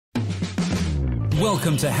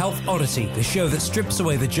Welcome to Health Oddity, the show that strips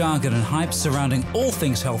away the jargon and hype surrounding all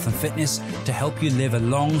things health and fitness to help you live a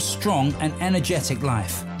long, strong and energetic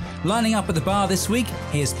life. Lining up at the bar this week,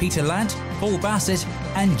 here's Peter Lant, Paul Bassett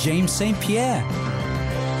and James St. Pierre.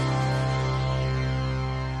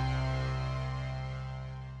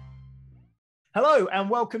 Hello and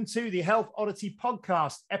welcome to the Health Oddity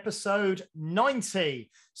podcast, episode 90.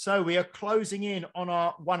 So we are closing in on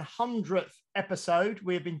our 100th episode.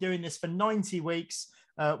 We have been doing this for 90 weeks,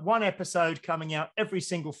 one episode coming out every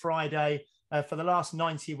single Friday for the last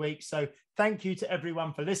 90 weeks. So thank you to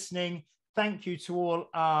everyone for listening. Thank you to all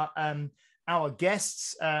our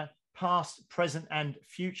guests, past, present and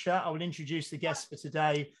future. I will introduce the guests for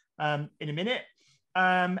today in a minute.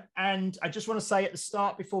 And I just want to say at the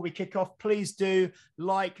start, before we kick off, please do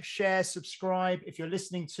like, share, subscribe. If you're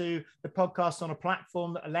listening to the podcast on a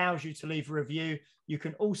platform that allows you to leave a review, you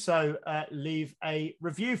can also leave a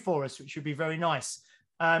review for us, which would be very nice.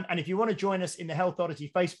 And if you want to join us in the Health Oddity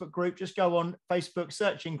Facebook group, just go on Facebook,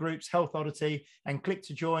 search in groups Health Oddity and click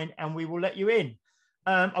to join and we will let you in.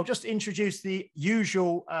 I'll just introduce the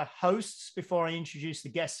usual hosts before I introduce the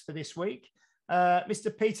guests for this week.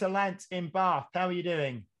 Mr. Peter Lant in Bath, how are you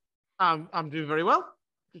doing? I'm doing very well.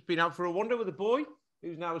 Just been out for a wander with the boy,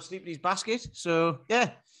 who's now asleep in his basket. So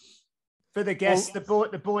yeah. For the guests, the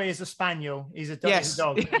boy is a spaniel. He's a dog. Yes. He's a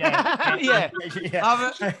dog. Yeah.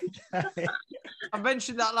 Yeah. I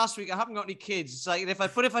mentioned that last week. I haven't got any kids. It's like if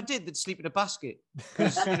I did, they'd sleep in a basket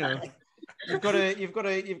because you've got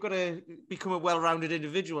to become a well-rounded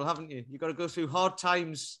individual, haven't you? You've got to go through hard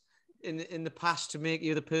times in the past to make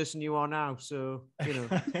you the person you are now. So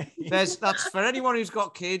that's for anyone who's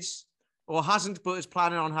got kids or hasn't but is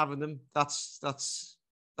planning on having them. That's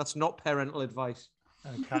not parental advice.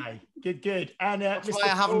 Okay, good. And that's why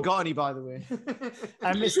I haven't got any, by the way.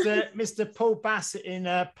 And Mr. Paul Bassett in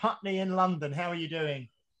Putney in London, how are you doing?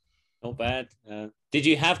 Not bad. Did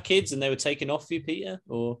you have kids and they were taken off you, Peter?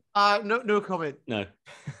 Or no comment. No.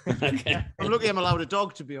 Okay. I'm lucky I'm allowed a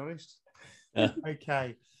dog, to be honest.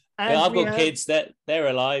 Okay. Yeah, I've got kids that they're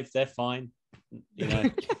alive, they're fine.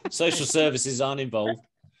 Social services aren't involved.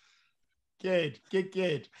 Good.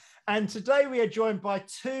 And today we are joined by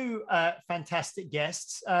two fantastic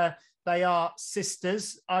guests. They are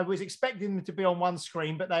sisters. I was expecting them to be on one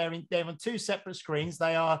screen, but they're on two separate screens.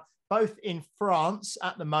 They are both in France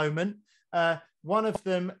at the moment. One of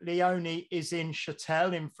them, Leonie, is in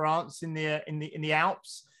Châtel in France, in the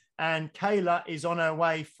Alps, and Kayla is on her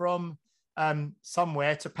way from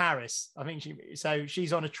somewhere to Paris. I think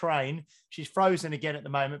she's on a train. She's frozen again at the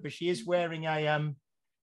moment, but she is wearing a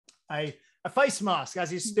face mask,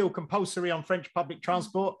 as is still compulsory on French public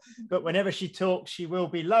transport. But whenever she talks, she will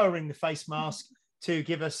be lowering the face mask to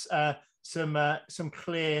give us some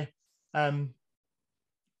clear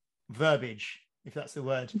verbiage, if that's the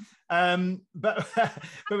word. But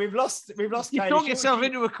we've lost Kayla. You talk yourself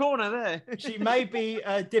into a corner there. She may be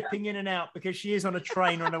dipping in and out because she is on a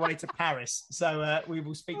train on her way to Paris. So we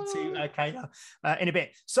will speak to Kayla in a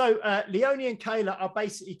bit. So Leonie and Kayla are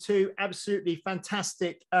basically two absolutely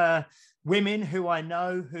fantastic women who I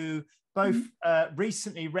know, who both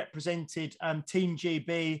recently represented Team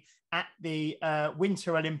GB at the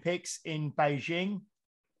Winter Olympics in Beijing.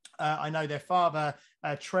 I know their father,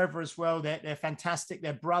 Trevor, as well. They're fantastic.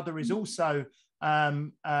 Their brother is also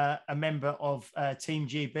a member of Team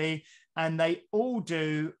GB, and they all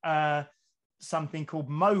do something called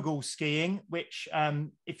Mogul skiing, which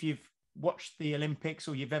if you've watched the Olympics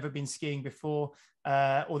or you've ever been skiing before,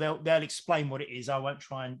 or they'll explain what it is. I won't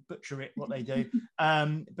try and butcher it, what they do.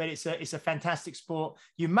 But it's a fantastic sport.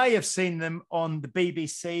 You may have seen them on the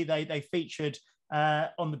BBC. They featured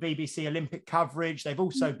on the BBC Olympic coverage. They've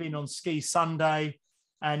also been on Ski Sunday,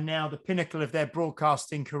 and now the pinnacle of their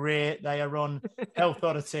broadcasting career, they are on Health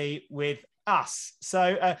Oddity with us.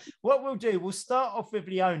 So what we'll do, we'll start off with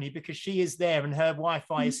Leonie because she is there and her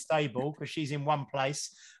Wi-Fi is stable because she's in one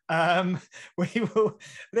place. Leonie,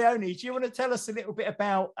 do you want to tell us a little bit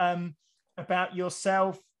about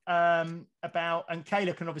yourself, and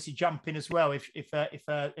Kayla can obviously jump in as well if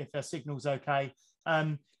her signal's okay,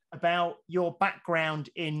 about your background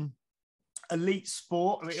in elite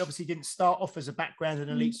sport. It obviously didn't start off as a background in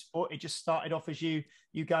elite sport. It just started off as you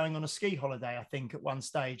going on a ski holiday, I think, at one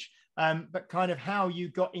stage. But kind of how you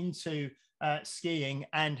got into skiing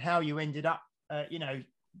and how you ended up,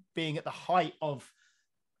 being at the height of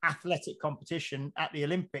athletic competition at the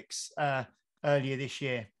Olympics earlier this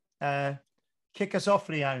year. Kick us off,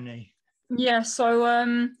 Leonie. Yeah, so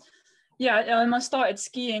I started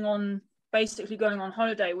skiing on basically going on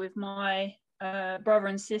holiday with my brother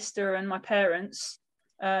and sister and my parents.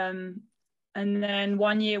 And then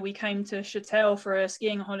one year we came to Chatel for a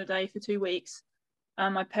skiing holiday for 2 weeks.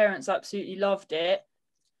 And my parents absolutely loved it.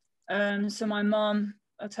 So my mum,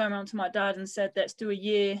 I turned around to my dad and said, let's do a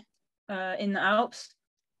year in the Alps.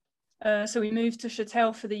 So we moved to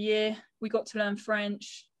Chatel for the year. We got to learn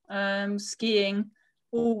French, skiing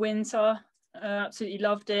all winter. Absolutely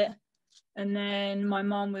loved it. And then my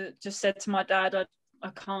mum just said to my dad, I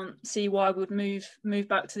can't see why I would move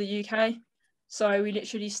back to the UK. So we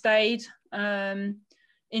literally stayed in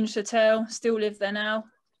Chatel, still live there now.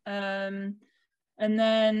 And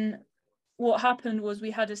then what happened was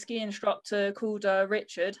we had a ski instructor called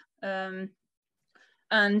Richard,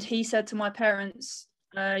 and he said to my parents,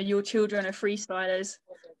 your children are freestylers.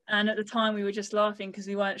 And at the time we were just laughing because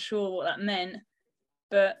we weren't sure what that meant.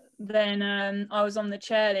 But then I was on the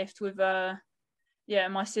chairlift with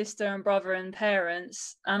my sister and brother and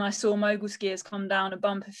parents, and I saw mogul skiers come down a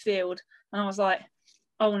bumper field, and I was like,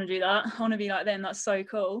 I want to do that. I want to be like them. That's so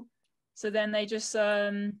cool. So then they just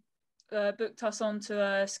booked us onto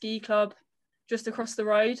a ski club just across the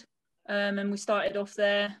road, and we started off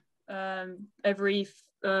there. Every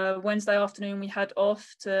Wednesday afternoon we had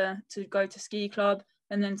off to go to ski club,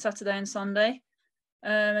 and then Saturday and Sunday,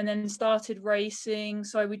 and then started racing.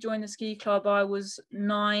 So we joined the ski club. I was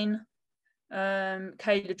 9.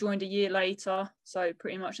 Kayla joined a year later, so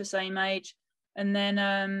pretty much the same age, and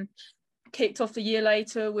then kicked off a year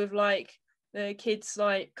later with like the kids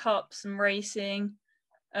like cups and racing,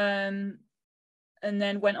 and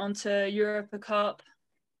then went on to Europa Cup,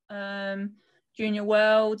 Junior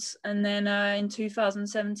Worlds, and then in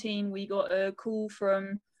 2017 we got a call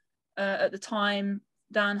from at the time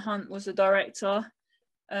Dan Hunt was the director,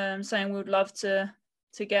 saying we would love to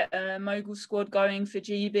get a mogul squad going for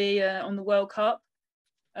GB on the World Cup,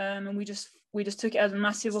 and we just took it as a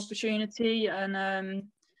massive opportunity,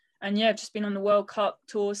 and yeah, just been on the World Cup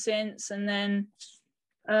tour since, and then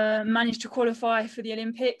managed to qualify for the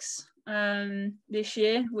Olympics this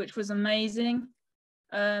year, which was amazing.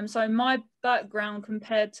 So my background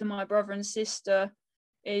compared to my brother and sister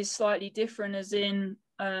is slightly different, as in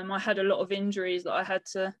I had a lot of injuries that I had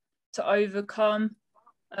to overcome.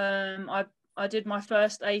 I did my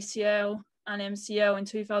first ACL and MCL in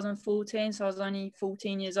 2014, so I was only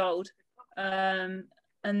 14 years old. And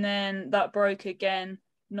then that broke again,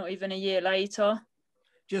 not even a year later.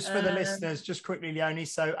 Just for the listeners, just quickly, Leonie.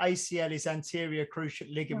 So ACL is anterior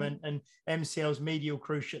cruciate ligament, and MCL is medial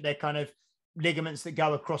cruciate. They're kind of ligaments that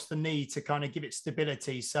go across the knee to kind of give it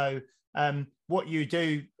stability. So what you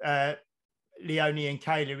do, Leonie and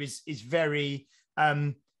Kayla, is very...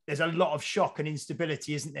 there's a lot of shock and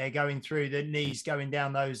instability, isn't there, going through the knees, going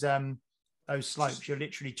down those slopes. You're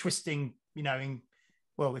literally twisting,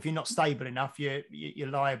 well, if you're not stable enough, you're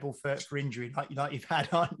liable for injury, like you've had,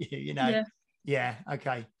 aren't you? Yeah.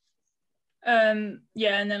 Okay.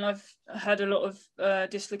 Yeah, and then I've had a lot of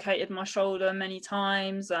dislocated my shoulder many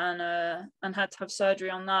times, and had to have surgery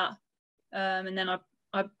on that. And then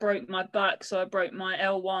I broke my back, so I broke my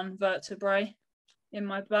L1 vertebrae in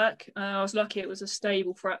my back. I was lucky it was a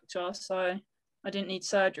stable fracture, so I didn't need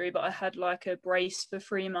surgery, but I had like a brace for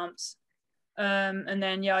 3 months. And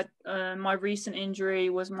then my recent injury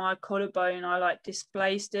was my collarbone. I like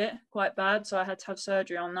displaced it quite bad, so I had to have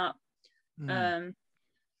surgery on that.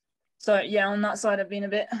 So yeah, on that side I've been a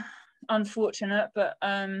bit unfortunate, but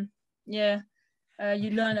you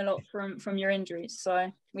learn a lot from your injuries,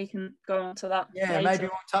 so we can go on to that later. Maybe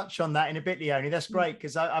we'll touch on that in a bit, Leonie. That's great,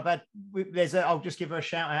 because I'll just give her a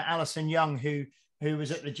shout out, Alison Young, who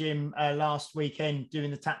was at the gym last weekend doing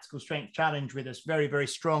the tactical strength challenge with us. Very, very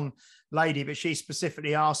strong lady, but she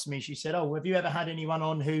specifically asked me, she said, have you ever had anyone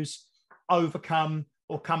on who's overcome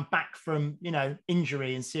or come back from,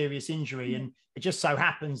 injury and serious injury? And it just so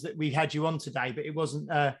happens that we had you on today, but it wasn't,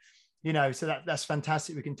 so that's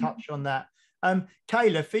fantastic. We can touch on that.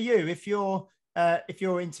 Kayla, for you, if your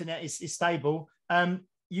internet is stable,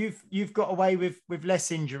 you've got away with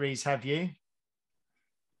less injuries, have you?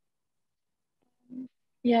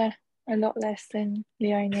 Yeah, a lot less than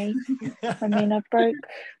Leonie. I mean, I broke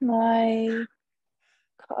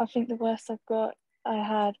I think the worst I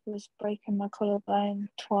had was breaking my collarbone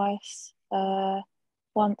twice.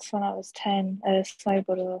 Once when I was 10, a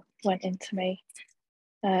snowboarder went into me.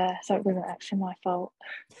 So it wasn't actually my fault.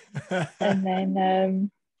 And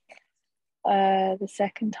then the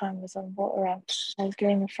second time was on water ramp. I was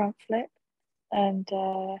doing a front flip, and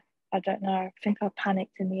I don't know, I think I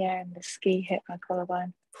panicked in the air and the ski hit my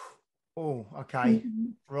collarbone. Oh, okay.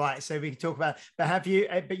 Right, so we can talk about, but have you,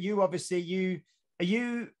 but you obviously, are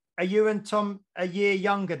you and Tom a year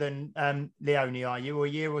younger than Leonie, are you, or a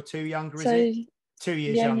year or two younger? So, is it 2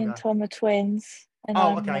 years younger? And Tom are twins, and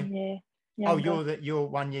I'm 1 year. younger. You're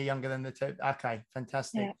 1 year younger than the two. Okay,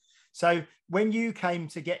 fantastic. Yeah. So when you came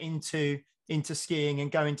to get into skiing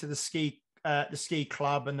and go into the ski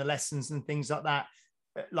club and the lessons and things like that,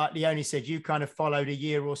 like Leonie said, you kind of followed a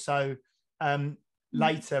year or so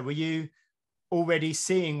later. Were you already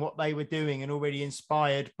seeing what they were doing and already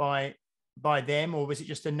inspired by them, or was it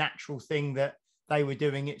just a natural thing that they were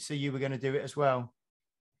doing it so you were going to do it as well?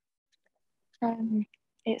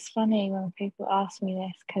 It's funny when people ask me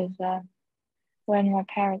this, because when my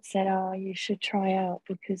parents said, "Oh, you should try out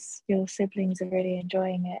because your siblings are really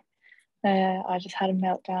enjoying it," I just had a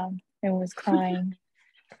meltdown and was crying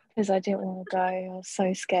because I didn't want to go. I was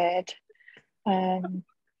so scared.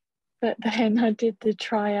 But then I did the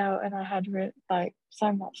tryout and I had like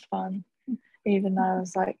so much fun, even though I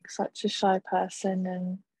was like such a shy person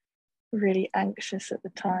and really anxious at the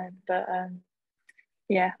time. But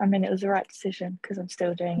yeah, I mean, it was the right decision because I'm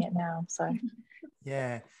still doing it now. So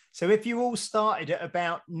yeah. So if you all started at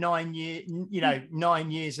about 9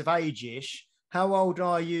 years of age-ish, how old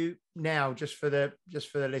are you now? Just for the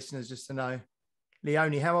listeners, just to know.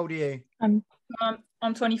 Leonie, how old are you? I'm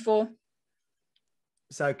 24.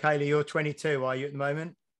 So Kayla, you're 22, are you at the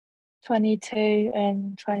moment? 22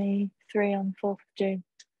 and 23 on 4th of June.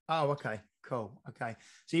 Oh, okay, cool. Okay.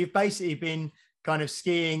 So you've basically been kind of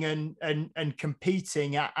skiing and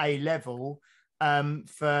competing at a level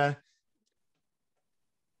for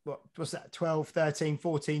what was that, 12, 13,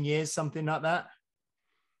 14 years, something like that?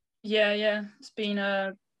 Yeah. It's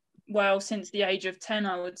been well, since the age of 10,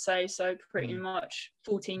 I would say. So pretty much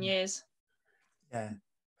 14 years. Yeah,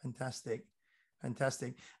 fantastic. And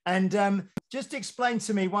just explain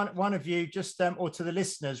to me, one of you, just or to the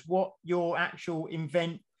listeners, what your actual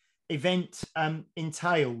event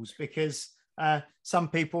entails, because some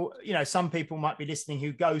people might be listening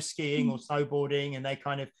who go skiing or snowboarding, and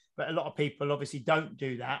but a lot of people obviously don't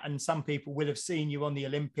do that, and some people will have seen you on the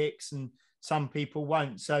Olympics and some people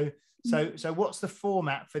won't. So what's the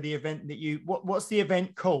format for the event that what's the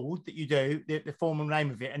event called that you do, the formal name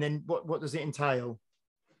of it, and then what does it entail?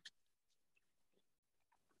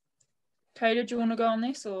 Kayla, do you want to go on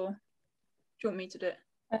this, or do you want me to do it?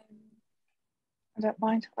 I don't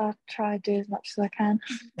mind. I'll try to do as much as I can.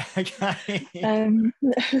 Okay.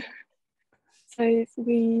 So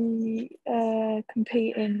we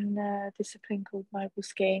compete in a discipline called Mogul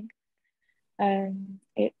skiing.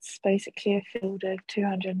 It's basically a field of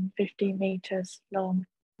 250 meters long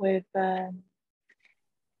with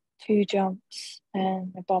 2 jumps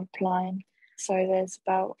and a bump line. So there's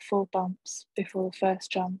about 4 bumps before the first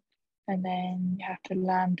jump, and then you have to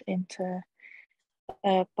land into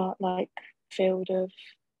a field of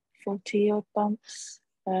 40 odd bumps,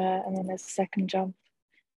 and then there's a second jump,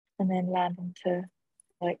 and then land into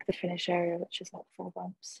like the finish area, which is like 4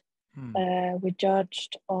 bumps. We're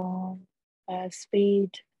judged on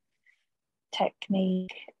speed,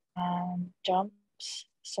 technique, and jumps.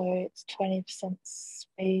 So it's 20%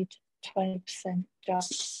 speed, 20%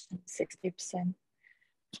 jumps, and 60%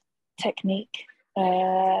 technique.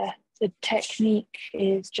 The technique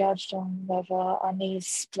is judged on whether our knees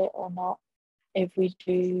split or not if we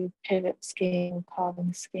do pivot skiing or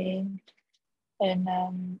carving skiing. And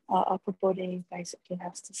our upper body basically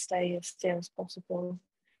has to stay as still as possible.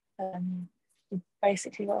 You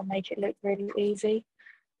basically got to make it look really easy,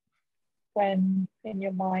 when in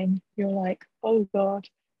your mind you're like, oh God.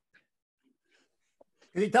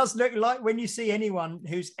 It does look like, when you see anyone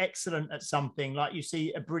who's excellent at something, like you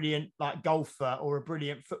see a brilliant like golfer or a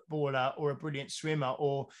brilliant footballer or a brilliant swimmer,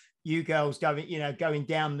 or you girls going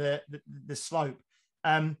down the slope,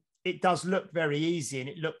 it does look very easy and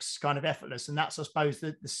it looks kind of effortless, and that's, I suppose,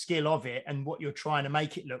 the skill of it and what you're trying to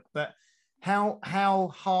make it look. But how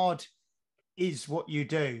hard is what you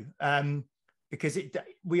do? Because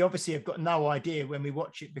we obviously have got no idea when we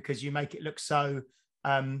watch it, because you make it look so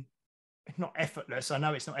not effortless. I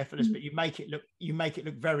know it's not effortless, but you make it look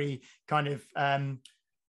very kind of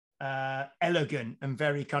elegant and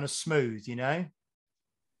very kind of smooth, you know.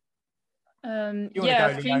 You want to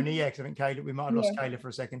go, Leonie? Yeah, because I think Kayla, we might have lost Kayla for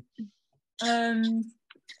a second.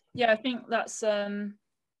 Yeah, I think that's sorry,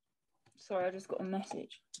 I just got a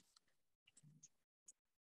message.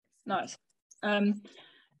 Nice.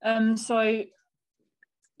 So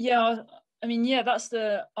yeah, I mean, yeah, that's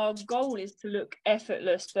our goal is to look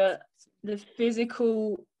effortless, but the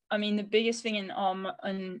physical, I mean, the biggest thing in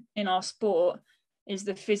our sport is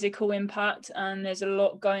the physical impact, and there's a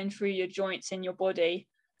lot going through your joints in your body,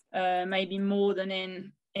 maybe more than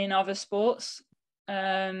in other sports.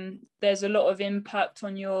 There's a lot of impact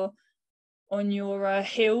on your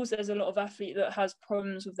heels. There's a lot of athlete that has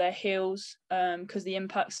problems with their heels because the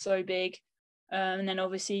impact's so big. and then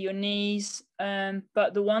obviously your knees.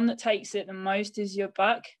 But the one that takes it the most is your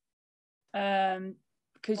back,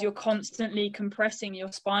 because you're constantly compressing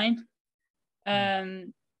your spine.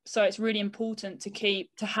 So it's really important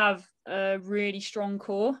to have a really strong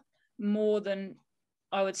core, more than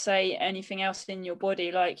I would say anything else in your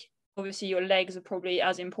body. Like obviously your legs are probably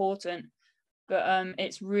as important, but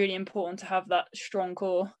it's really important to have that strong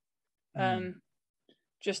core,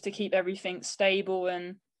 just to keep everything stable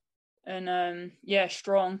and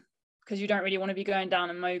strong, because you don't really want to be going down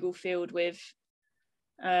a mogul field with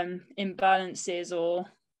imbalances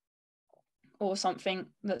or something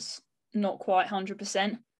that's not quite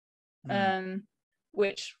 100%,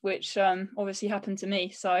 which obviously happened to me.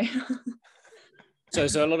 So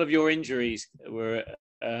so a lot of your injuries were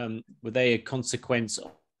they a consequence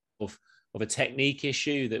of a technique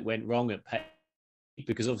issue that went wrong at pace?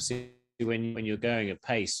 Because obviously when you're going at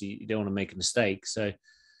pace, you don't want to make a mistake. So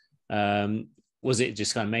was it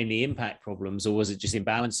just kind of mainly impact problems, or was it just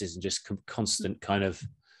imbalances and just constant kind of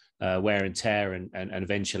wear and tear, and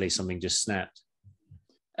eventually something just snapped?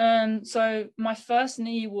 So my first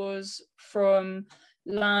knee was from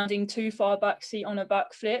landing too far back seat on a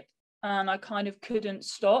backflip, and I kind of couldn't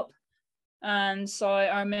stop. And so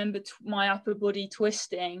I remember my upper body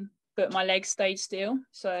twisting, but my legs stayed still.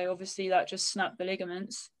 So obviously that just snapped the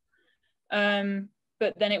ligaments.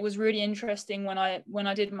 But then it was really interesting when I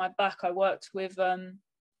did my back. I worked with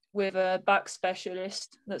a back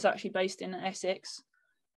specialist that's actually based in Essex,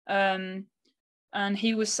 and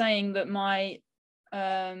he was saying that my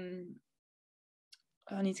I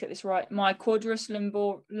need to get this right. My quadrus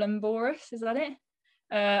lumboris, is that it?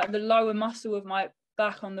 The lower muscle of my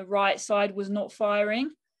back on the right side was not firing.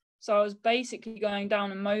 So I was basically going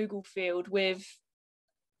down a mogul field with,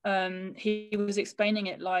 he was explaining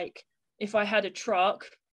it like if I had a truck,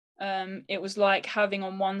 it was like having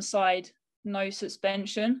on one side no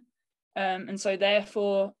suspension. And so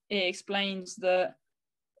therefore it explains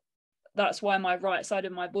that's why my right side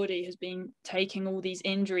of my body has been taking all these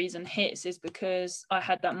injuries and hits, is because I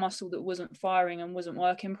had that muscle that wasn't firing and wasn't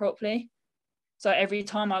working properly. So every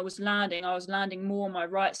time I was landing more on my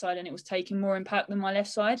right side, and it was taking more impact than my left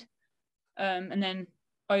side. And then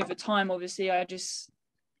over time, obviously, I just,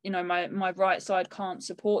 my right side can't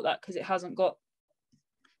support that because it hasn't got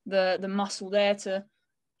the muscle there to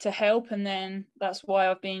help. And then that's why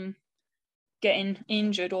I've been getting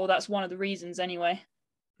injured, or that's one of the reasons anyway.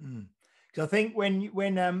 Because I think when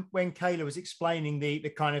Kayla was explaining the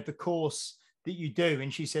kind of the course that you do,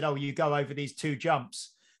 and she said, "Oh, you go over these 2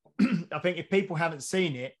 jumps." I think if people haven't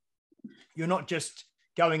seen it, you're not just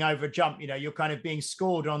going over a jump. You're kind of being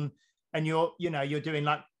scored on, and you're doing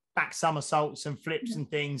like back somersaults and flips and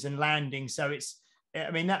things and landing. So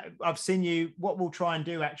that I've seen you. What we'll try and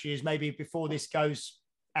do actually is maybe before this goes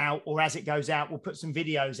out, or as it goes out, we'll put some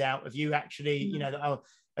videos out of you actually,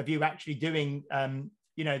 of you actually doing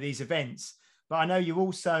these events. But I know you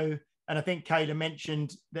also, and I think Kayla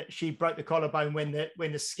mentioned that she broke the collarbone when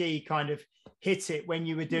the ski kind of hit it when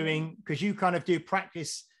you were doing, because you kind of do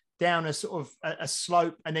practice down a sort of a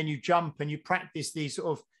slope, and then you jump and you practice these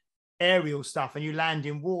sort of aerial stuff, and you land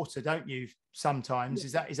in water, don't you, sometimes?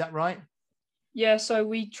 Is that right? Yeah, so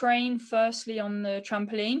we train firstly on the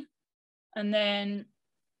trampoline, and then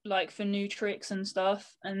like for new tricks and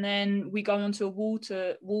stuff, and then we go onto a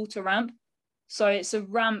water ramp. So it's a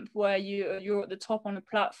ramp where you're at the top on a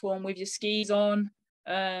platform with your skis on,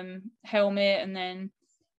 helmet, and then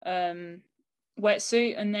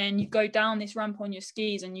wetsuit, and then you go down this ramp on your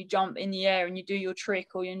skis and you jump in the air and you do your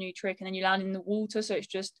trick or your new trick, and then you land in the water. So it's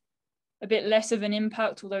just a bit less of an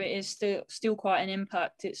impact, although it is still quite an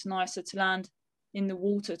impact. It's nicer to land in the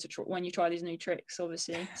water when you try these new tricks,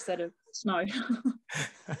 obviously, instead of snow.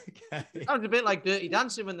 Okay. Sounds a bit like Dirty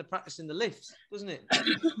Dancing when they're practicing the lifts, doesn't it?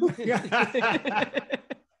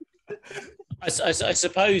 I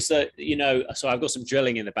suppose that, so I've got some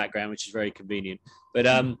drilling in the background, which is very convenient. But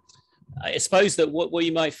I suppose that what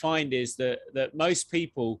you might find is that most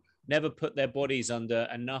people never put their bodies under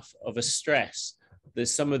enough of a stress that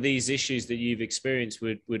some of these issues that you've experienced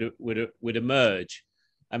would emerge.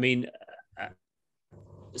 I mean,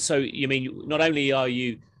 so you mean not only are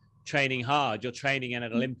you training hard, you're training at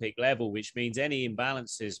an Olympic level, which means any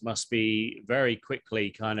imbalances must be very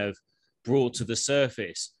quickly kind of brought to the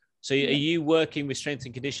surface. So are you working with strength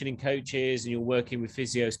and conditioning coaches, and you're working with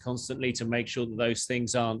physios constantly to make sure that those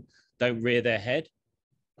things don't rear their head?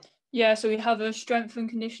 Yeah, so we have a strength and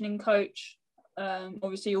conditioning coach,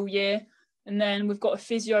 obviously all year. And then we've got a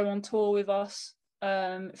physio on tour with us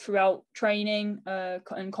throughout training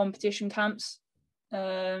and competition camps.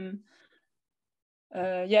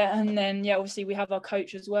 yeah, and then obviously we have our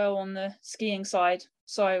coach as well on the skiing side,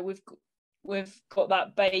 so we've got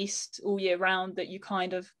that base all year round that you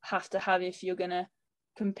kind of have to have if you're going to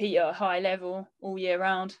compete at a high level all year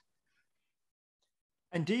round.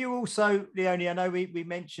 And do you also, Leonie, I know we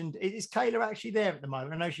mentioned, is Kayla actually there at the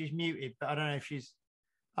moment? I know she's muted, but I don't know if she's,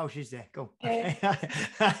 oh, she's there. Cool. Yeah.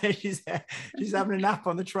 She's there. She's having a nap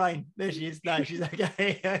on the train. There she is. No, she's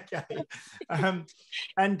okay. Okay.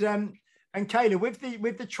 And Kayla,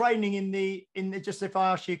 with the training in the just if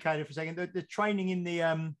I ask you, Kayla, for a second, the training in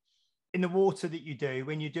the water that you do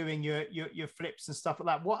when you're doing your flips and stuff like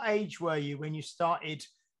that, what age were you when you started?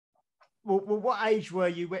 Well, what age were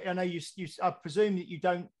you? I know you. I presume that you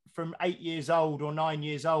don't, from 8 years old or 9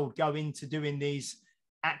 years old, go into doing these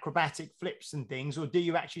acrobatic flips and things, or do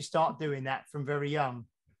you actually start doing that from very young?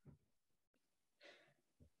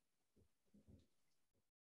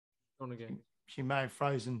 On again. She may have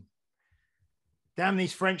frozen. Damn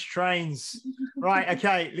these French trains! Right,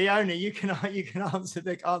 okay, Leonie, you can answer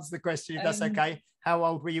the question if that's okay. How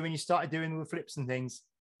old were you when you started doing all the flips and things?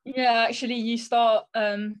 Yeah, actually, you start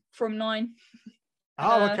from 9.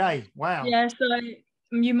 Oh, okay. Wow. Yeah, so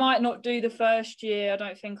you might not do the first year. I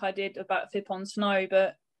don't think I did a backflip on snow,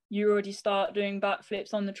 but you already start doing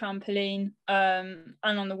backflips on the trampoline and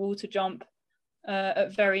on the water jump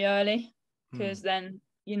at very early, because then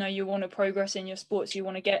you want to progress in your sports. You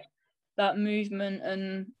want to get that movement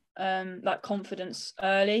and that confidence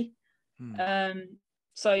early.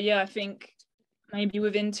 So yeah, I think maybe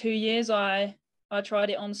within 2 years I tried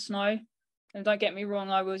it on snow, and don't get me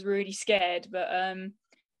wrong, I was really scared, but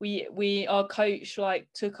our coach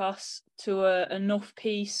took us to an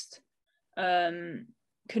off-piste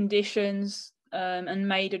conditions and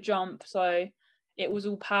made a jump, so it was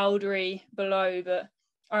all powdery below, but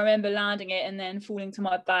I remember landing it and then falling to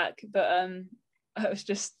my back, but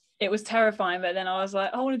it was terrifying, but then I was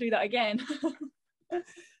like, I want to do that again.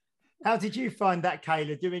 How did you find that,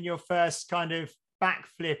 Kayla, doing your first kind of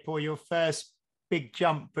backflip or your first big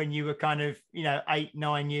jump when you were kind of 8,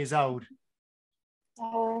 9 years old?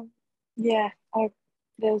 Yeah,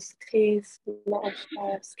 there was tears, a lot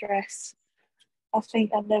of stress. I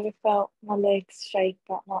think I've never felt my legs shake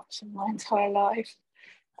that much in my entire life.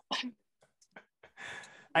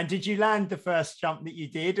 And did you land the first jump that you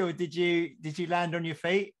did, or did you land on your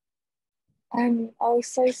feet? I was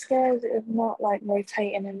so scared of not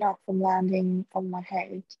rotating enough and landing on my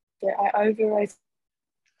head that I over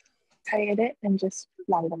rotated it and just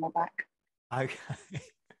landed on my back. Okay.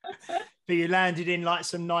 But you landed in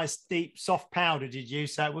some nice deep soft powder, did you?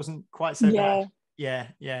 So it wasn't quite so bad. Yeah.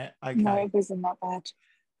 Okay. No, it wasn't that bad.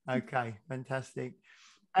 Okay, fantastic.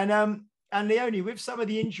 And Leonie, with some of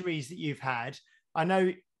the injuries that you've had, I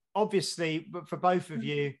know obviously, but for both of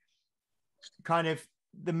you, kind of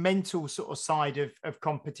the mental sort of side of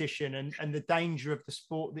competition and the danger of the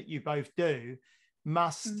sport that you both do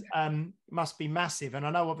must be massive. And I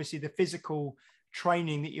know obviously the physical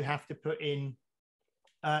training that you have to put in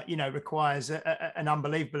requires an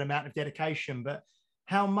unbelievable amount of dedication, but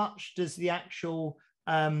how much does the actual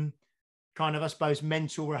kind of, I suppose,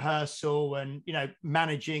 mental rehearsal and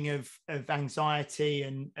managing of anxiety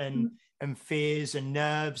and fears and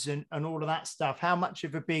nerves and all of that stuff, how much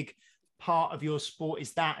of a big part of your sport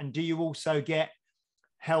is that? And do you also get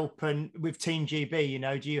help and with Team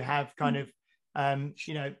GB, do you have kind of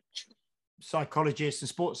psychologists and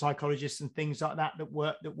sports psychologists and things like that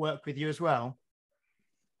work with you as well?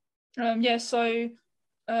 So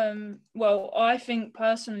well, I think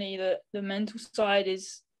personally that the mental side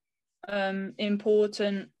is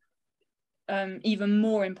important, even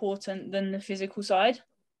more important than the physical side.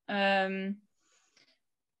 And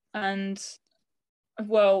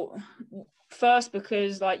well, first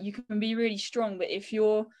because you can be really strong, but if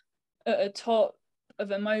you're at the top of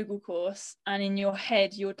a mogul course and in your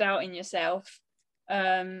head you're doubting yourself,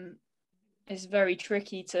 it's very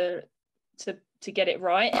tricky to get it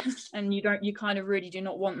right. And you kind of really do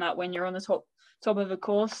not want that when you're on the top of a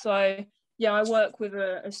course. So yeah, I work with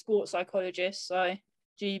a sports psychologist, so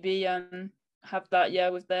GB have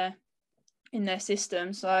that in their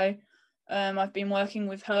system. So I've been working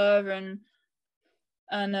with her and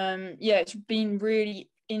it's been really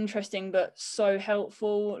interesting but so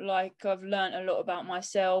helpful. I've learned a lot about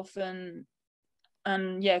myself and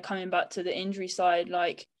coming back to the injury side,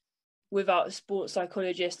 without a sports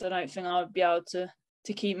psychologist I don't think I would be able to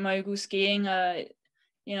keep mogul skiing.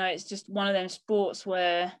 It's just one of them sports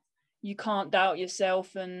where you can't doubt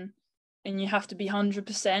yourself and you have to be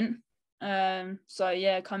 100%. So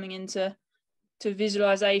yeah, coming into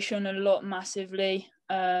visualization a lot massively,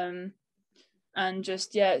 and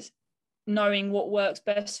just knowing what works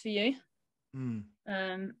best for you.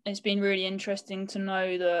 It's been really interesting to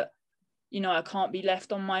know that, you know, I can't be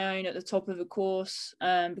left on my own at the top of the course,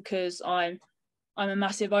 because I'm a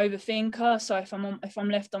massive overthinker. So if I'm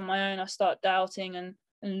left on my own, I start doubting and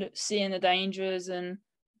seeing the dangers, and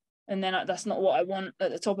then that's not what I want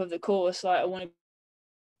at the top of the course. Like, I want to.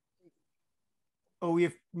 Oh,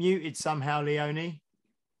 you've muted somehow, Leonie.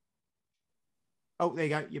 Oh, there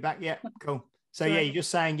you go. You're back. Yeah, cool. So Sorry. yeah, you're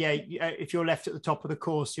just saying, yeah, if you're left at the top of the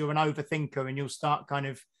course, you're an overthinker, and you'll start kind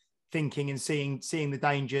of thinking and seeing the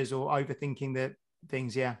dangers, or overthinking the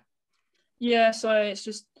things. Yeah. Yeah. So it's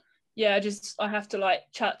just, yeah, I have to like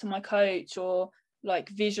chat to my coach, or like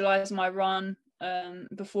visualize my run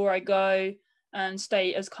before I go, and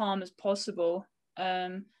stay as calm as possible.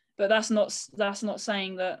 But that's not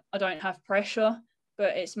saying that I don't have pressure,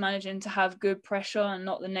 but it's managing to have good pressure and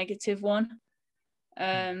not the negative one.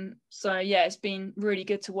 So yeah, it's been really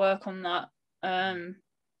good to work on that. And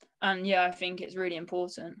yeah, I think it's really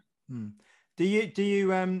important. Do you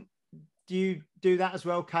do that as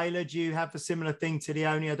well, Kayla? Do you have a similar thing to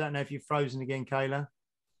Leonie? I don't know if you've frozen again, Kayla.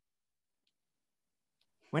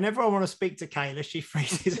 Whenever I want to speak to Kayla, she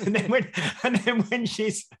freezes, and then when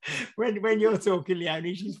you're talking,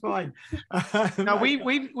 Leonie, she's fine. Now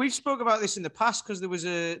we've spoke about this in the past, because there's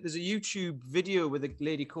a YouTube video with a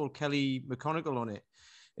lady called Kelly McConigal on it,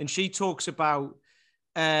 and she talks about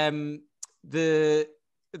the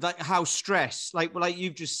like how stress, like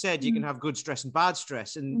you've just said, you can have good stress and bad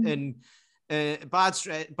stress, and bad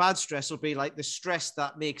stress will be like the stress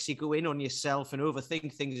that makes you go in on yourself and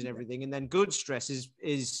overthink things and everything. And then good stress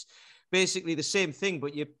is basically the same thing,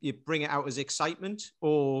 but you bring it out as excitement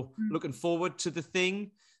or looking forward to the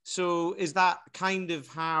thing. So is that kind of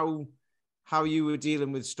how you were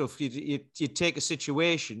dealing with stuff? You take a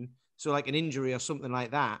situation, so like an injury or something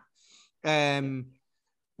like that,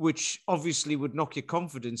 which obviously would knock your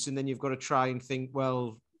confidence, and then you've got to try and think,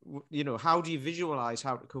 well, you know, how do you visualize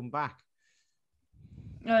how to come back?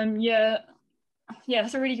 Yeah,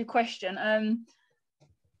 that's a really good question.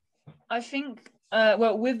 I think,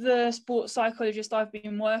 well, with the sports psychologist I've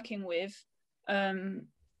been working with,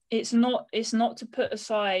 it's not to put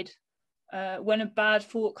aside when a bad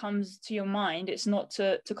thought comes to your mind. It's not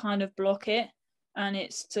to kind of block it, and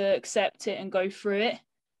it's to accept it and go through it.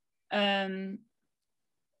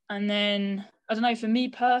 And then, I don't know, for me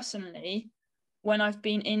personally, when I've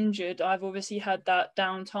been injured, I've obviously had that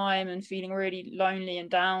downtime and feeling really lonely and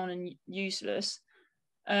down and useless.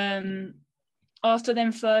 After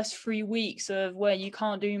them first 3 weeks of where you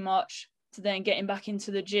can't do much, to then getting back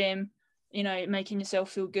into the gym, you know, making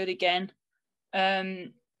yourself feel good again,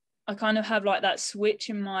 I kind of have like that switch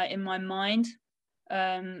in my mind,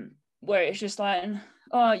 where it's just like,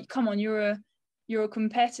 oh, come on, you're a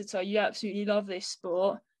competitor, you absolutely love this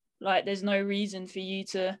sport. Like, there's no reason for you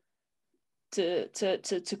to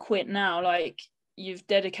quit now. Like, you've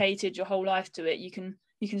dedicated your whole life to it. You can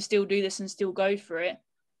still do this and still go for it.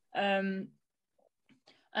 And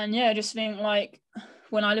yeah, I just think, like,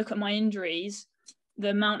 when I look at my injuries,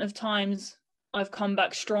 the amount of times I've come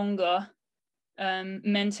back stronger,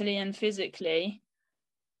 mentally and physically,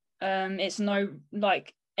 it's no,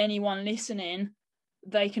 like, anyone listening,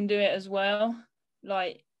 they can do it as well.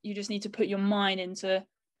 Like, you just need to put your mind into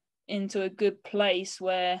a good place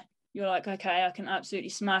where you're like, okay, I can absolutely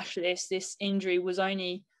smash this. This injury was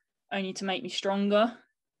only to make me stronger.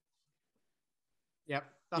 Yep.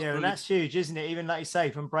 And that's huge, isn't it? Even like you say,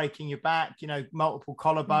 from breaking your back, you know, multiple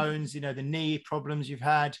collarbones, you know, the knee problems you've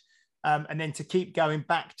had, and then to keep going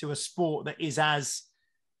back to a sport that is as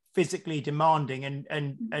physically demanding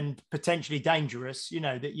and potentially dangerous, you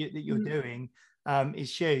know, that you're doing,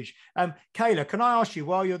 is huge. Kayla, can I ask you,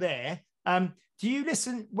 while you're there, do you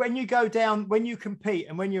listen when you go down, when you compete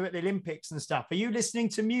and when you're at the Olympics and stuff? Are you listening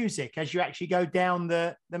to music as you actually go down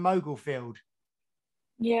the mogul field?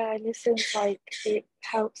 Yeah, I listen. Like, it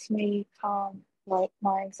helps me calm like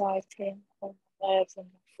my anxiety and all my nerves and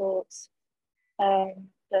my thoughts.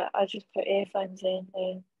 That I just put earphones in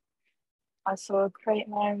and I sort of create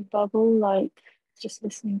my own bubble, like just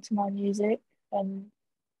listening to my music and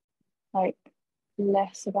like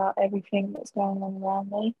less about everything that's going on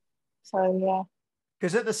around me. So yeah.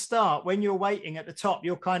 Because at the start, when you're waiting at the top,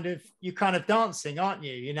 you're kind of dancing, aren't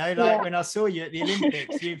you? You know, like when I saw you at the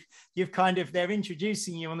Olympics, you've kind of, they're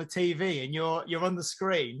introducing you on the TV and you're on the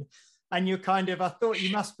screen, and you're kind of, I thought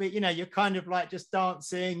you must be, you know, you're kind of like just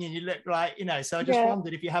dancing and you look like, you know, so I just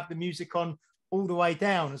wondered if you have the music on all the way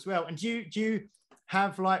down as well. And do you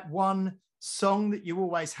have like one song that you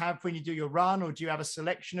always have when you do your run, or do you have a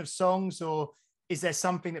selection of songs, or is there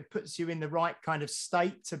something that puts you in the right kind of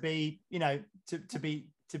state to be, you know, to be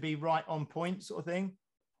right on point, sort of thing?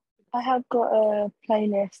 I have got a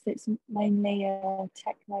playlist. It's mainly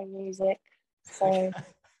techno music, so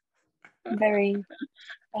very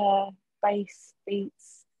bass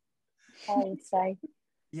beats, I would say.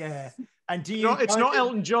 Yeah. And do you? It's not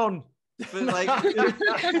Elton John, but like.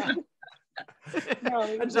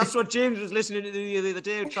 No, That's what James was listening to the other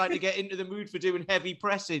day, trying to get into the mood for doing heavy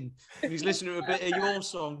pressing, and he's listening to a bit of your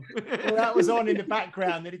song. Well, that was on in the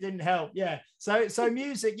background, and it didn't help. Yeah. So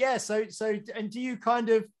music. Yeah. So and do you kind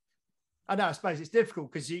of? I know. I suppose it's difficult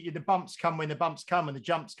because the bumps come when the bumps come, and the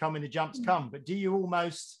jumps come when the jumps come. But do you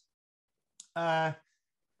almost choreograph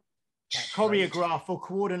or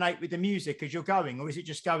coordinate with the music as you're going, or is it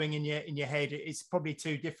just going in your head? It's probably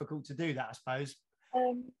too difficult to do that, I suppose.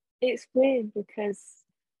 It's weird because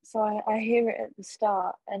I hear it at the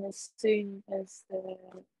start, and as soon as the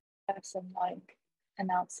person like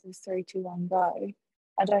announces 3, 2, 1, go,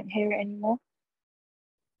 I don't hear it anymore.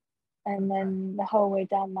 And then the whole way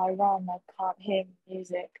down my run, I can't hear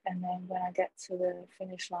music, and then when I get to the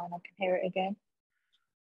finish line, I can hear it again.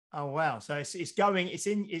 Oh wow! So it's going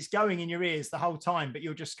in your ears the whole time, but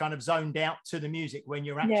you're just kind of zoned out to the music when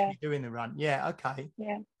you're actually doing the run. Yeah. Okay.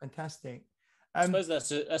 Yeah. Fantastic. I suppose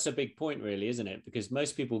that's a big point, really, isn't it? Because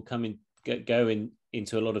most people go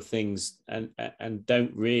into a lot of things and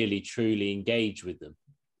don't really truly engage with them,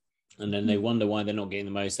 and then they wonder why they're not getting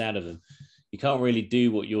the most out of them. You can't really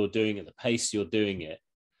do what you're doing at the pace you're doing it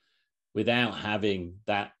without having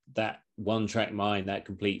that one-track mind, that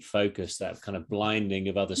complete focus, that kind of blinding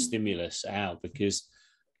of other stimulus out. Because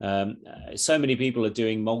so many people are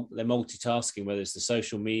doing they're multitasking, whether it's the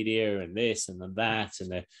social media and this and then that, and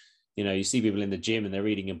they're. You know, you see people in the gym and they're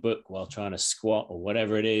reading a book while trying to squat or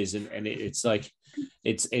whatever it is. And it's like,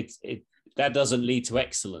 that doesn't lead to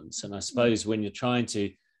excellence. And I suppose when you're trying to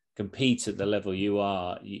compete at the level you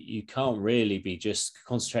are, you can't really be just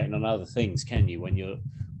concentrating on other things, can you? When you've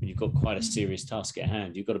got quite a serious task at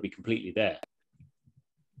hand, you've got to be completely there.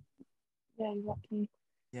 Yeah, exactly.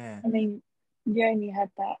 Yeah. I mean, you only had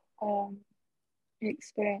that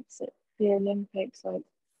experience at the Olympics. Like,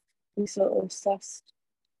 we sort of sussed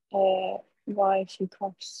why she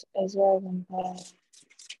crashed as well when her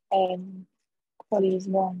qualies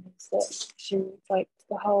won, is that she was like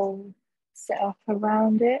the whole setup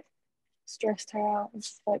around it stressed her out.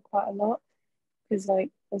 It's like quite a lot because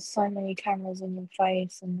like there's so many cameras in your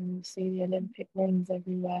face, and then you see the Olympic rings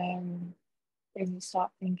everywhere, and then you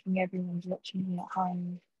start thinking everyone's watching you at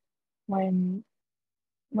home. When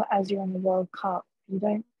as you're on the World Cup, you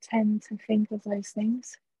don't tend to think of those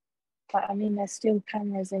things. But I mean, there's still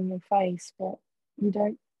cameras in your face, but you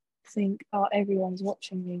don't think, oh, everyone's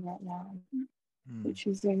watching me right now, which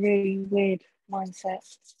is a really weird mindset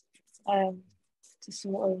to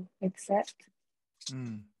sort of accept.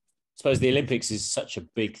 I suppose the Olympics is such a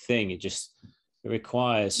big thing. It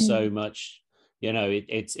requires so much, you know,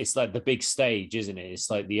 it's like the big stage, isn't it?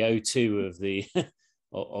 It's like the O2 of the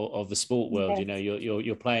of the sport world. You know,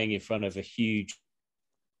 you're playing in front of a huge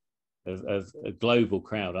of a global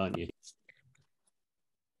crowd, aren't you?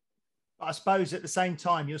 I suppose at the same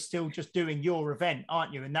time you're still just doing your event,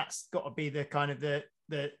 aren't you? And that's got to be the kind of the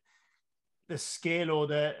skill, or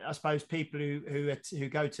the, I suppose, people who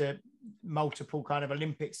go to multiple kind of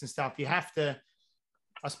Olympics and stuff. You have to,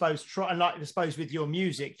 I suppose, with your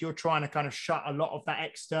music, you're trying to kind of shut a lot of that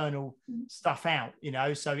external stuff out, you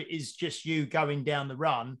know. So it is just you going down the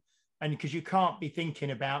run, and because you can't be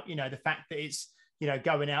thinking about, you know, the fact that it's, you know,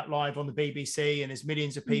 going out live on the BBC and there's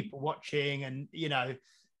millions of people watching, and, you know,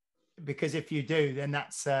 because if you do, then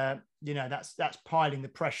that's, you know, that's piling the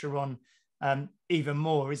pressure on even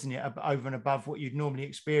more, isn't it, over and above what you'd normally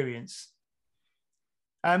experience.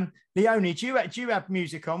 Leonie, do you have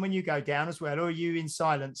music on when you go down as well, or are you in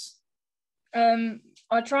silence?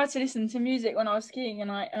 I tried to listen to music when I was skiing,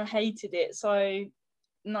 and I hated it. So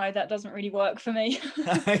no, that doesn't really work for me.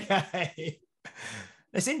 Okay.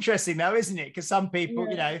 It's interesting though, isn't it? Because some people,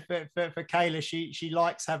 you know, for Kayla, she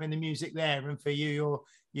likes having the music there, and for you,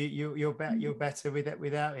 you're better with it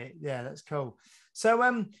without it. Yeah, that's cool.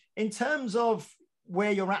 So, in terms of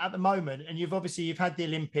where you're at the moment, and you've had the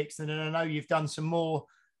Olympics, and then I know you've done some more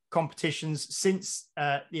competitions since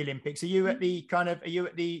the Olympics. Are you in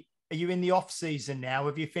the off season now?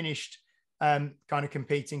 Have you finished kind of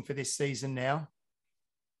competing for this season now?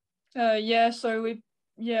 Yeah. So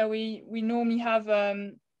we normally have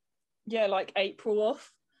like April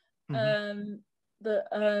off.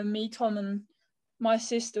 But me, Tom, and my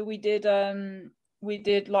sister, we did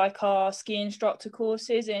like our ski instructor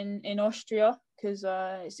courses in Austria, because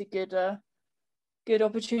it's a good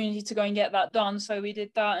opportunity to go and get that done. So we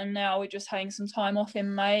did that, and now we're just having some time off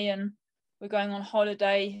in May, and we're going on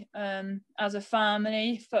holiday as a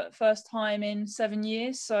family for first time in 7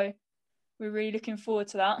 years. So we're really looking forward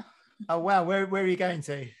to that. Oh, wow. Where are you going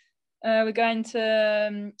to? We're going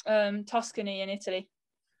to Tuscany in Italy.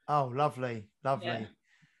 Oh, lovely. Yeah.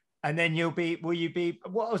 And then will you be,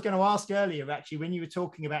 what I was going to ask earlier, actually, when you were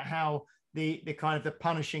talking about how the kind of the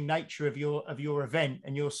punishing nature of your event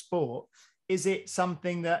and your sport, is it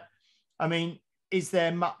something that, I mean, is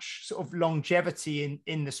there much sort of longevity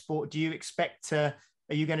in the sport? Do you expect are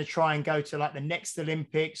you going to try and go to like the next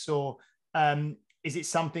Olympics, or is it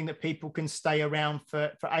something that people can stay around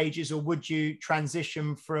for ages, or would you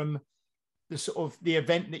transition from the sort of the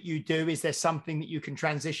event that you do? Is there something that you can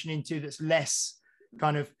transition into that's less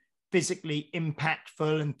kind of physically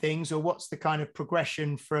impactful and things, or what's the kind of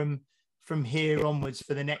progression from here onwards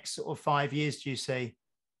for the next sort of 5 years, do you see?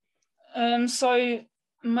 So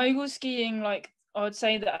mogul skiing, like I would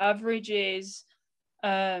say the average is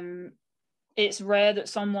it's rare that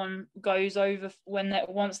someone goes over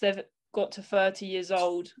once they've got to 30 years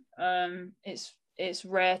old. It's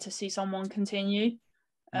rare to see someone continue.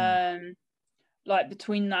 Like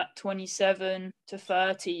between that 27 to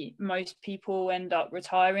 30, most people end up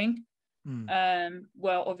retiring.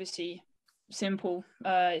 Well, obviously simple,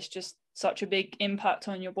 it's just such a big impact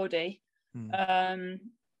on your body. And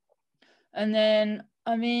then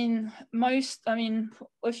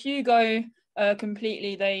if you go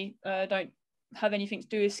completely, they don't have anything to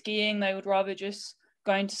do with skiing, they would rather just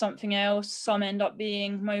go into something else. Some end up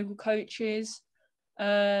being mogul coaches.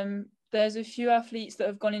 There's a few athletes that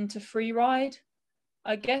have gone into free ride.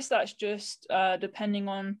 I guess that's just depending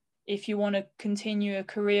on if you want to continue a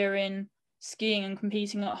career in skiing and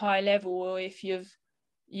competing at high level, or if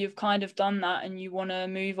you've kind of done that and you want to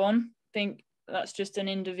move on. I think that's just an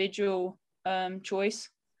individual choice.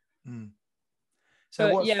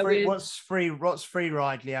 So what's free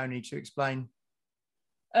ride, Leonie, to explain?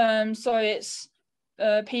 So it's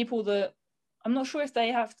people that, I'm not sure if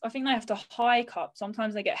I think they have to hike up.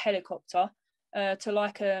 Sometimes they get helicopter to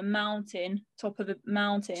like a mountain, top of the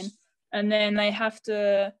mountain, and then they have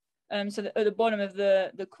to so at the bottom of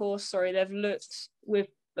the course, they've looked with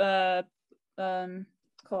I can't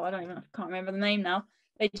remember the name now.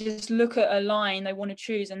 They just look at a line they want to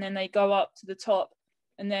choose, and then they go up to the top,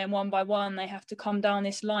 and then one by one they have to come down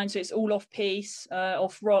this line. So it's all off piste,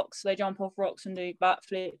 off rocks. They jump off rocks and do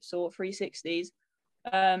backflips or 360s,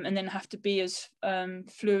 and then have to be as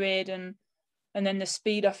fluid, and then the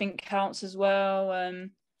speed I think counts as well.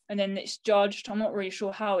 And then it's judged. I'm not really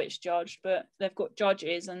sure how it's judged, but they've got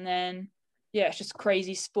judges, and then it's just a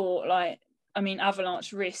crazy sport. Like, I mean,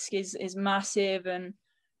 avalanche risk is massive, and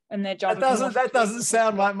they're jumping. That doesn't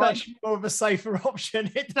sound like much more of a safer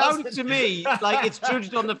option. It sounds to me like it's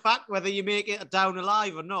judged on the fact whether you make it down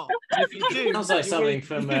alive or not. And if you do, sounds like something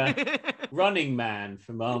from Running Man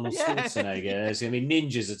from Arnold Schwarzenegger. I mean,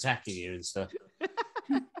 ninjas attacking you and stuff.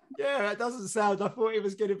 Yeah, that doesn't sound. I thought it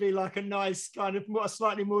was going to be like a nice kind of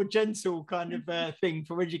slightly more gentle kind of thing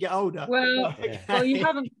for when you get older. Well, you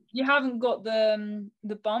haven't got the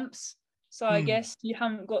bumps, so I guess you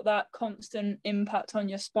haven't got that constant impact on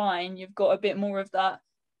your spine. You've got a bit more of that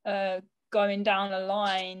going down a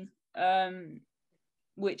line,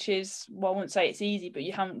 which is, well, I wouldn't say it's easy, but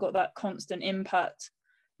you haven't got that constant impact.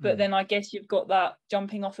 But then I guess you've got that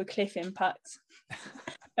jumping off a cliff impact.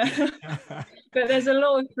 But there's a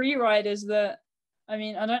lot of free riders that, I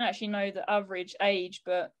mean, I don't actually know the average age,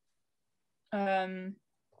 but I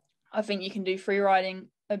think you can do free riding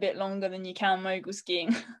a bit longer than you can mogul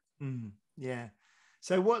skiing. Yeah.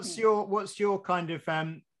 So what's your kind of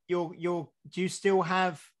do you still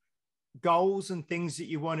have goals and things that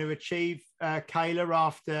you want to achieve, Kayla,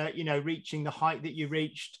 after reaching the height that you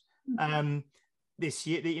reached this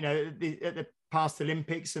year, at the past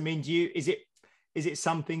Olympics? I mean, is it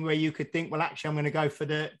something where you could think, well, actually, I'm going to go for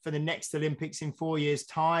the next Olympics in 4 years'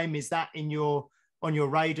 time? Is that on your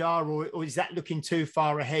radar, or is that looking too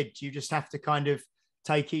far ahead? Do you just have to kind of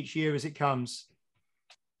take each year as it comes?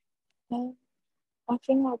 I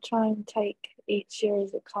think I'll try and take each year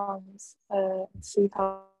as it comes and see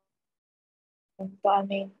how. But I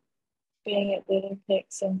mean, being at the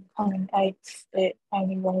Olympics and coming eighth, it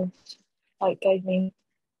only gave me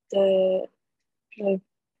the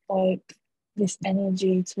this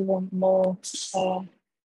energy to want more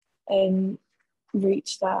and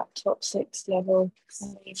reach that top 6 level. I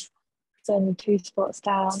mean, it's only 2 spots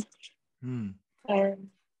down. And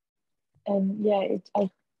yeah,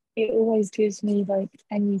 it always gives me like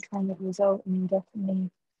any kind of result, and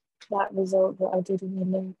definitely that result that I did in the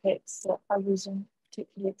Olympics that I wasn't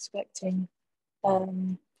particularly expecting.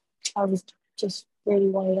 I was just really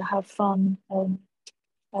wanted to have fun and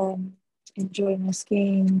enjoy my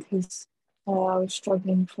skiing because I was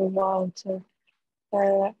struggling for a while to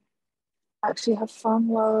actually have fun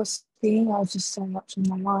while I was skiing. I was just so much in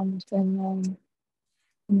my mind, and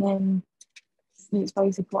then it's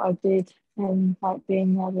basically what I did, and like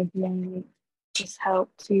being there with Leonie just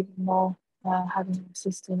helped even more. Having my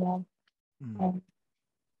sister there,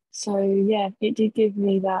 so yeah, it did give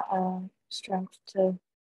me that strength to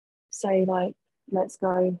say like, let's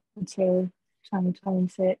go until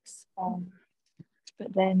 2026.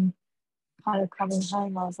 But then kind of coming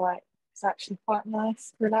home, I was like, it's actually quite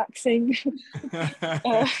nice, relaxing.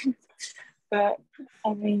 uh, but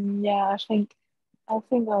I mean, yeah, I think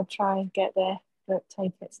I'll try and get there, but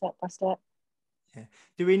take it step by step. Yeah.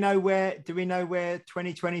 Do we know where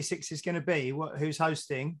 2026 is going to be? Who's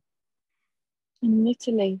hosting? In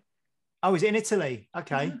Italy. Oh, is it in Italy?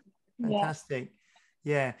 Okay. Fantastic.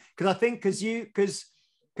 Yeah. Because I think because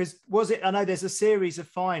was it, I know there's a series of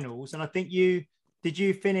finals, and I think did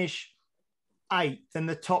you finish 8th and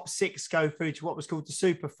the top 6 go through to what was called the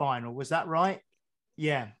super final? Was that right?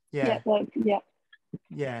 Yeah. Yeah.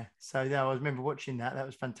 So yeah, I remember watching that. That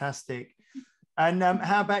was fantastic. And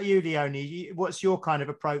how about you, Leonie? What's your kind of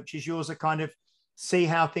approach? Is yours a kind of see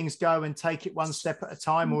how things go and take it one step at a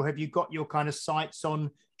time, or have you got your kind of sights on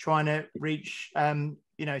trying to reach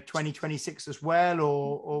 2026 as well,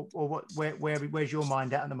 or what? Where's your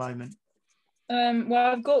mind at the moment?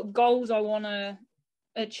 Well, I've got goals I want to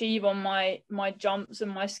achieve on my jumps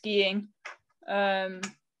and my skiing that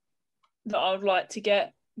I would like to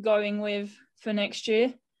get going with for next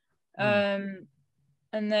year.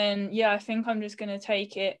 And then, I think I'm just going to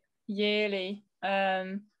take it yearly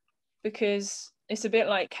because it's a bit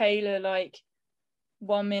like Kayla, like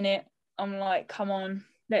 1 minute I'm like, come on,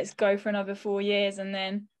 let's go for another 4 years. And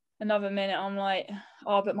then another minute I'm like,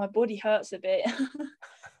 oh, but my body hurts a bit.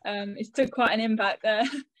 It's took quite an impact there.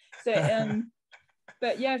 So,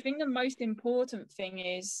 but yeah, I think the most important thing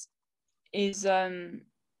is to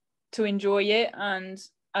enjoy it. And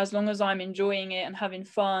as long as I'm enjoying it and having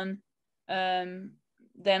fun, then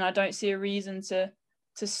I don't see a reason to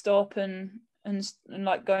stop and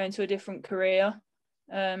like go into a different career.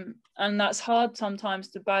 And that's hard sometimes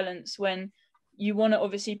to balance when you want to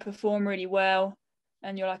obviously perform really well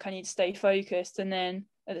and you're like, I need to stay focused, and then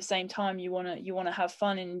at the same time you want to have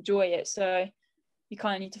fun and enjoy it. So you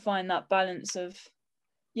kind of need to find that balance of,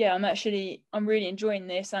 I'm really enjoying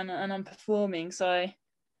this and I'm performing, so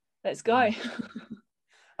let's go.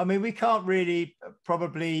 I mean, we can't really,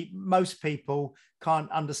 probably most people can't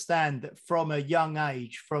understand that from a young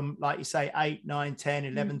age, from like you say, 8, 9, 10,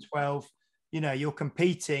 11, 12, you're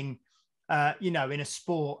competing, in a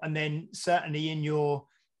sport. And then certainly in your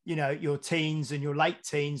teens and your late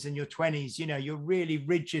teens and your 20s, you're really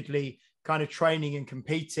rigidly kind of training and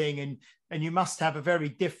competing. And you must have a very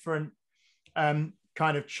different kind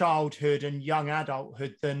of childhood and young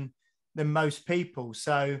adulthood than most people.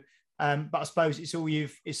 So, but I suppose it's all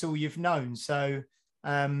you've known. So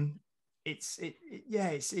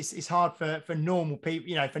it's hard for normal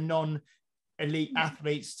people, for non-elite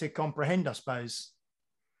athletes to comprehend, I suppose.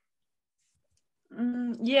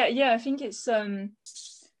 I think it's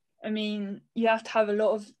I mean, you have to have a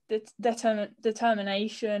lot of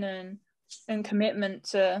determination and commitment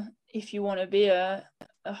to, if you want to be a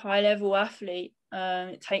high level athlete.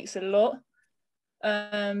 It takes a lot.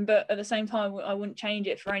 But at the same time, I wouldn't change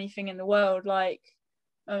it for anything in the world. Like,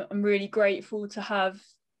 I'm really grateful to have,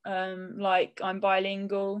 like, I'm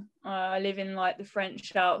bilingual. I live in like the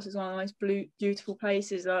French Alps. It's one of the most beautiful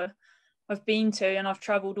places I've been to, and I've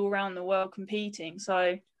traveled all around the world competing.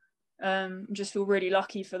 So just feel really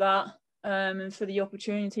lucky for that, and for the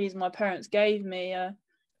opportunities my parents gave me. I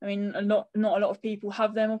mean, not a lot of people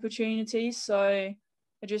have them opportunities. So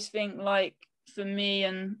I just think, like, for me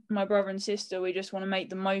and my brother and sister, we just want to make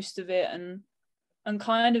the most of it and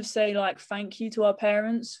kind of say, like, thank you to our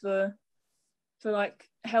parents for like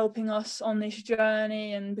helping us on this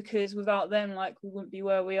journey, and because without them, like, we wouldn't be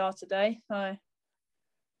where we are today. So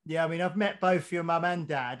yeah, I mean, I've met both your mum and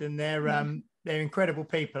dad, and they're incredible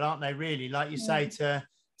people, aren't they? Really, like you say, to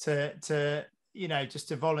just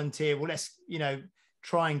to volunteer. Well, let's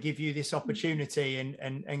try and give you this opportunity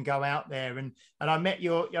and go out there. And I met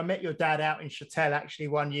your dad out in Châtel actually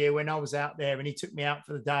one year when I was out there, and he took me out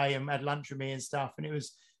for the day and had lunch with me and stuff. And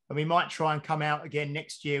we might try and come out again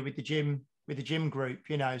next year with the gym group,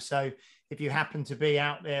 so if you happen to be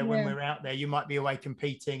out there when we're out there, you might be away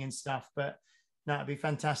competing and stuff. But no, it'd be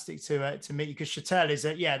fantastic to meet you, because Châtel is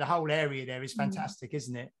the whole area there is fantastic,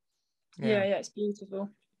 isn't it? Yeah, it's beautiful.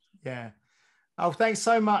 Yeah. Oh, thanks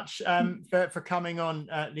so much for coming on,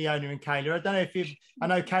 Leonie and Kayla. I don't know if I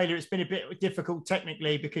know, Kayla, it's been a bit difficult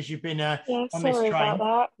technically because you've been on this train.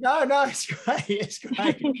 About that. No, it's great. It's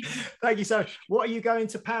great. Thank you so much. What are you going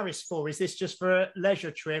to Paris for? Is this just for a leisure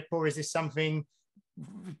trip, or is this something,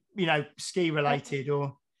 ski related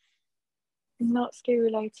or? Not ski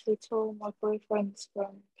related at all. My boyfriend's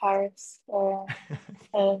from Paris.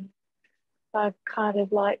 I kind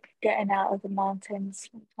of like getting out of the mountains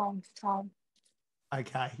from time to time.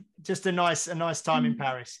 Okay, just a nice time in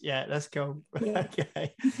Paris. Yeah, that's cool. Yeah.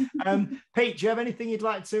 Okay, Pete, do you have anything you'd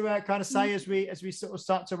like to kind of say as we sort of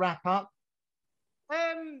start to wrap up?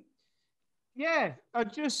 Yeah, I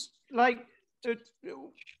just like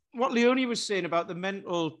what Leonie was saying about the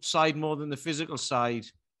mental side more than the physical side.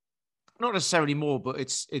 Not necessarily more, but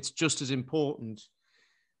it's just as important.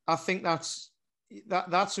 I think that's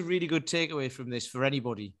a really good takeaway from this for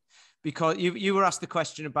anybody. Because you were asked the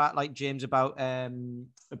question about, like, James, about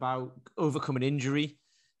overcoming injury,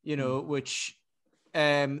 which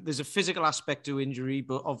there's a physical aspect to injury,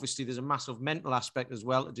 but obviously there's a massive mental aspect as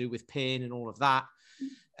well to do with pain and all of that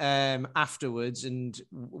afterwards, and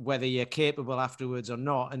whether you're capable afterwards or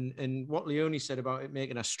not. And what Leonie said about it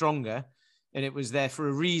making us stronger, and it was there for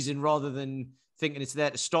a reason rather than thinking it's there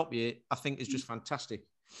to stop you, I think is just fantastic.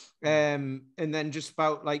 And then just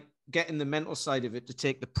about like getting the mental side of it to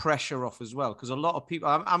take the pressure off as well, because a lot of people,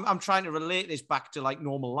 I'm trying to relate this back to like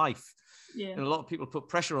normal life, and a lot of people put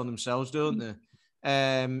pressure on themselves, don't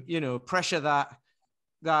they? Pressure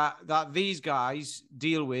that these guys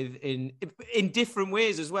deal with in different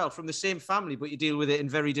ways as well, from the same family, but you deal with it in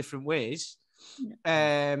very different ways.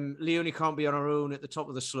 Leonie can't be on her own at the top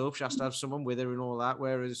of the slope; she has to have someone with her and all that,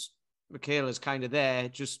 whereas Makayla's kind of there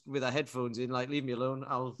just with her headphones in, like, leave me alone,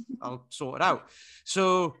 I'll sort it out.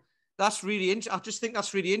 So that's really I just think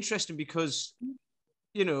that's really interesting, because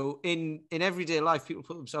in everyday life people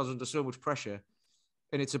put themselves under so much pressure,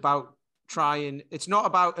 and it's about it's not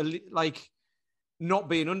about like not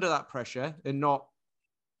being under that pressure and not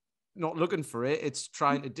looking for it. It's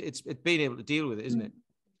it's being able to deal with it, isn't it?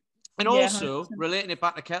 And also, 100%. Relating it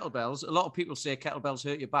back to kettlebells, a lot of people say kettlebells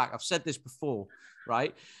hurt your back. I've said this before,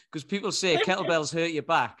 right? Because people say kettlebells hurt your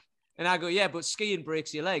back. And I go, yeah, but skiing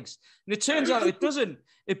breaks your legs. And it turns out it doesn't.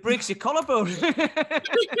 It breaks your collarbone.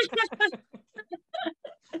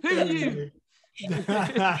 Who knew?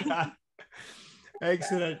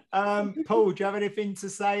 Excellent. Paul, do you have anything to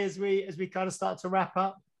say as we kind of start to wrap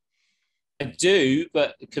up? I do,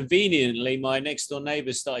 but conveniently, my next door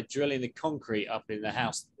neighbour started drilling the concrete up in the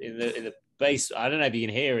house, in the base. I don't know if you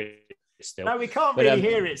can hear it still. No, we can't really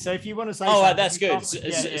hear it. So if you want to say, that's good.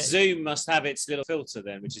 Zoom must have its little filter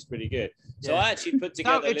then, which is pretty good. So I actually put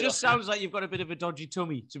together. It just sounds like you've got a bit of a dodgy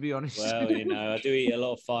tummy, to be honest. Well, I do eat a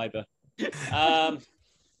lot of fibre.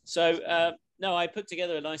 No, I put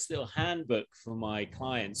together a nice little handbook for my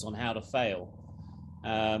clients on how to fail.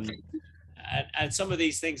 And some of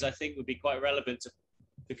these things I think would be quite relevant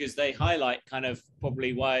because they highlight kind of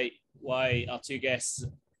probably why our two guests,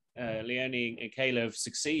 Leonie and Kayla, have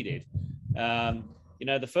succeeded.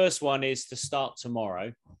 The first one is to start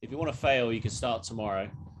tomorrow. If you want to fail, you can start tomorrow.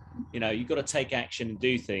 You've got to take action and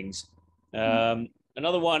do things.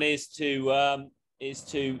 Another one is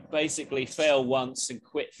to basically fail once and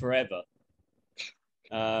quit forever.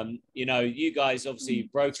 You guys obviously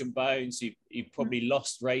broken bones. You've probably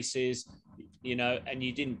lost races, and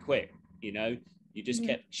you didn't quit. You just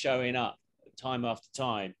kept showing up time after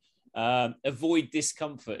time. Avoid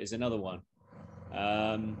discomfort is another one.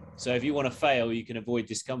 So if you want to fail, you can avoid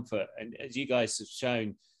discomfort. And as you guys have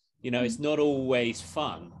shown, it's not always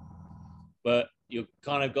fun, but you've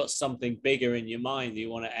kind of got something bigger in your mind that you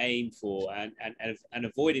want to aim for, and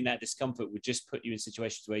avoiding that discomfort would just put you in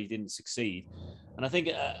situations where you didn't succeed. And I think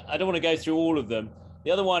I don't want to go through all of them.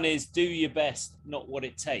 The other one is do your best, not what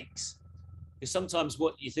it takes. Because sometimes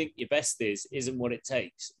what you think your best isn't what it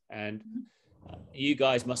takes. And you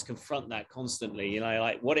guys must confront that constantly,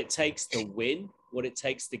 like what it takes to win, what it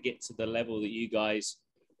takes to get to the level that you guys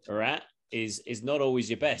are at is not always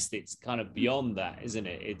your best. It's kind of beyond that, isn't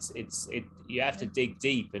it? You have to dig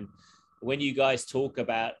deep. And when you guys talk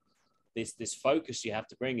about this focus you have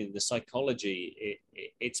to bring in the psychology,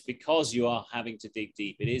 it's because you are having to dig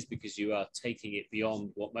deep. It is because you are taking it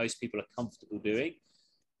beyond what most people are comfortable doing.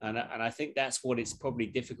 And I think that's what it's probably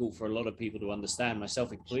difficult for a lot of people to understand,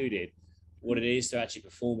 myself included, what it is to actually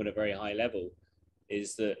perform at a very high level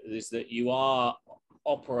is that you are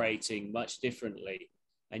operating much differently.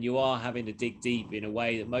 And you are having to dig deep in a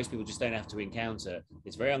way that most people just don't have to encounter.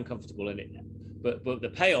 It's very uncomfortable in it, but the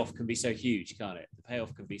payoff can be so huge, can't it? The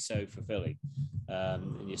payoff can be so fulfilling.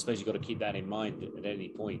 And you suppose you've got to keep that in mind at any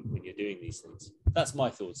point when you're doing these things. That's my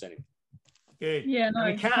thoughts anyway. Good. Yeah, no.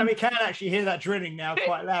 We can actually hear that drilling now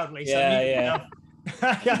quite loudly. Yeah.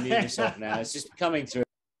 Okay. Mute yourself now. It's just coming through.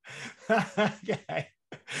 Okay.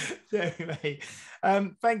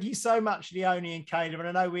 Thank you so much, Leonie and Kayla. And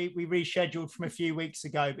I know we rescheduled from a few weeks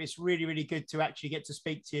ago, but it's really, really good to actually get to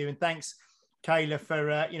speak to you. And thanks, Kayla,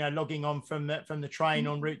 for logging on from the train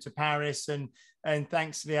en route to Paris, and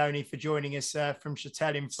thanks, Leonie, for joining us from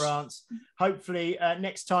Châtel in France. Hopefully,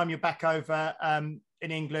 next time you're back over in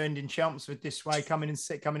England, in Chelmsford this way, come in and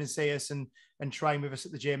see us and train with us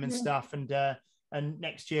at the gym and stuff. And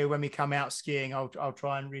next year when we come out skiing, I'll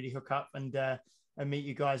try and really hook up and meet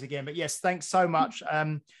you guys again. But yes, thanks so much.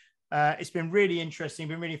 It's been really interesting,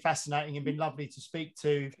 been really fascinating, and been lovely to speak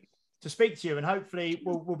to you. And hopefully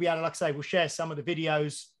we'll be able to, like I say, we'll share some of the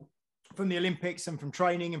videos from the Olympics and from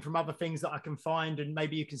training and from other things that I can find. And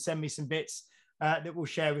maybe you can send me some bits that we'll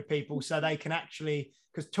share with people so they can actually,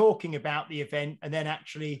 because talking about the event and then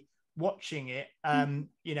actually watching it,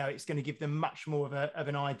 it's going to give them much more of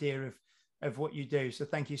an idea of what you do. So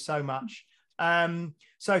thank you so much.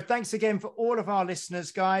 So thanks again for all of our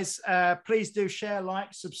listeners, guys. Please do share,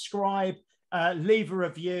 like, subscribe, leave a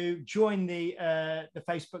review, join the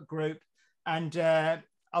Facebook group, and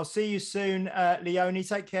I'll see you soon. Leonie,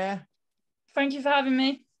 take care. Thank you for having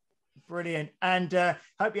me. Brilliant. And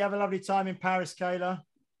hope you have a lovely time in Paris, Kayla.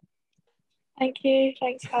 Thank you.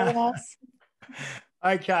 Thanks for having us.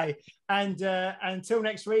 Okay. And until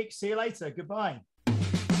next week, see you later. Goodbye.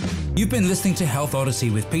 You've been listening to Health Odyssey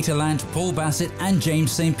with Peter Lant, Paul Bassett and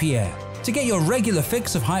James St. Pierre. To get your regular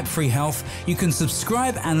fix of hype-free health, you can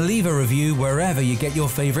subscribe and leave a review wherever you get your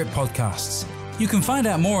favourite podcasts. You can find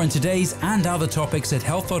out more on today's and other topics at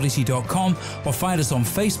healthodyssey.com or find us on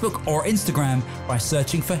Facebook or Instagram by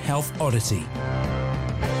searching for Health Oddity.